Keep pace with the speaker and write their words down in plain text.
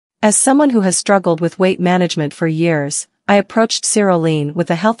As someone who has struggled with weight management for years, I approached SeroLean with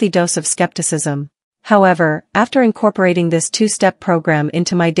a healthy dose of skepticism. However, after incorporating this two-step program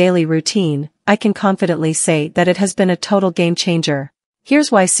into my daily routine, I can confidently say that it has been a total game-changer.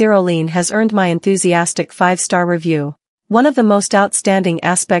 Here's why SeroLean has earned my enthusiastic 5-star review. One of the most outstanding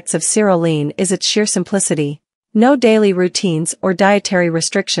aspects of SeroLean is its sheer simplicity. No daily routines or dietary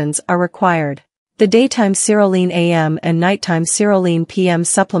restrictions are required. The daytime SeroLean AM and nighttime SeroLean PM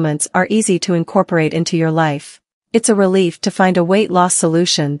supplements are easy to incorporate into your life. It's a relief to find a weight loss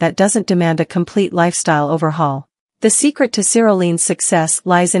solution that doesn't demand a complete lifestyle overhaul. The secret to SeroLean's success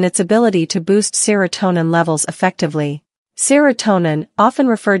lies in its ability to boost serotonin levels effectively. Serotonin, often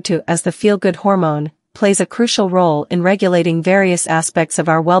referred to as the feel-good hormone, plays a crucial role in regulating various aspects of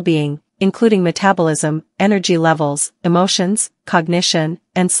our well-being, including metabolism, energy levels, emotions, cognition,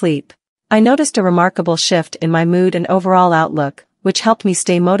 and sleep. I noticed a remarkable shift in my mood and overall outlook, which helped me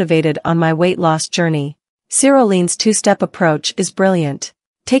stay motivated on my weight loss journey. SeroLean's two-step approach is brilliant.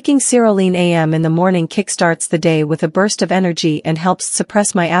 Taking SeroLean AM in the morning kickstarts the day with a burst of energy and helps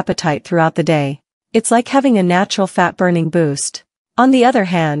suppress my appetite throughout the day. It's like having a natural fat-burning boost. On the other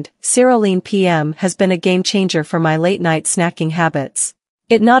hand, SeroLean PM has been a game-changer for my late-night snacking habits.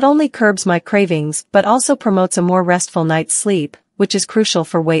 It not only curbs my cravings but also promotes a more restful night's sleep, which is crucial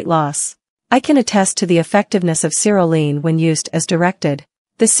for weight loss. I can attest to the effectiveness of SeroLean when used as directed.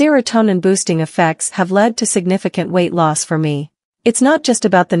 The serotonin-boosting effects have led to significant weight loss for me. It's not just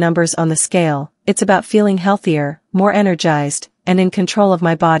about the numbers on the scale, it's about feeling healthier, more energized, and in control of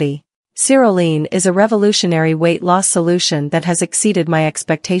my body. SeroLean is a revolutionary weight loss solution that has exceeded my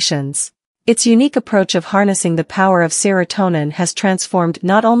expectations. Its unique approach of harnessing the power of serotonin has transformed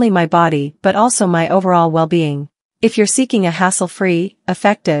not only my body but also my overall well-being. If you're seeking a hassle-free,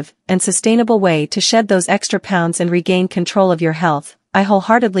 effective, and sustainable way to shed those extra pounds and regain control of your health, I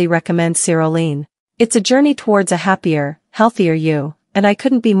wholeheartedly recommend SeroLean. It's a journey towards a happier, healthier you, and I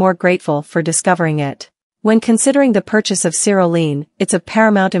couldn't be more grateful for discovering it. When considering the purchase of SeroLean, it's of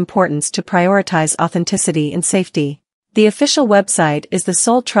paramount importance to prioritize authenticity and safety. The official website is the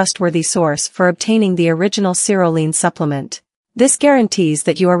sole trustworthy source for obtaining the original SeroLean supplement. This guarantees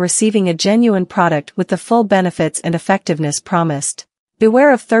that you are receiving a genuine product with the full benefits and effectiveness promised.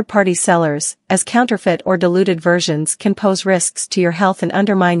 Beware of third-party sellers, as counterfeit or diluted versions can pose risks to your health and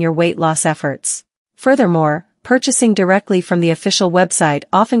undermine your weight loss efforts. Furthermore, purchasing directly from the official website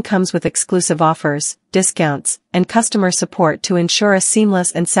often comes with exclusive offers, discounts, and customer support to ensure a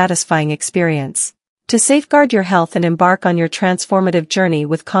seamless and satisfying experience. To safeguard your health and embark on your transformative journey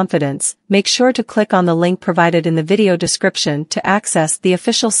with confidence, make sure to click on the link provided in the video description to access the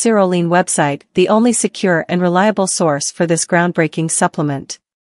official SeroLean website, the only secure and reliable source for this groundbreaking supplement.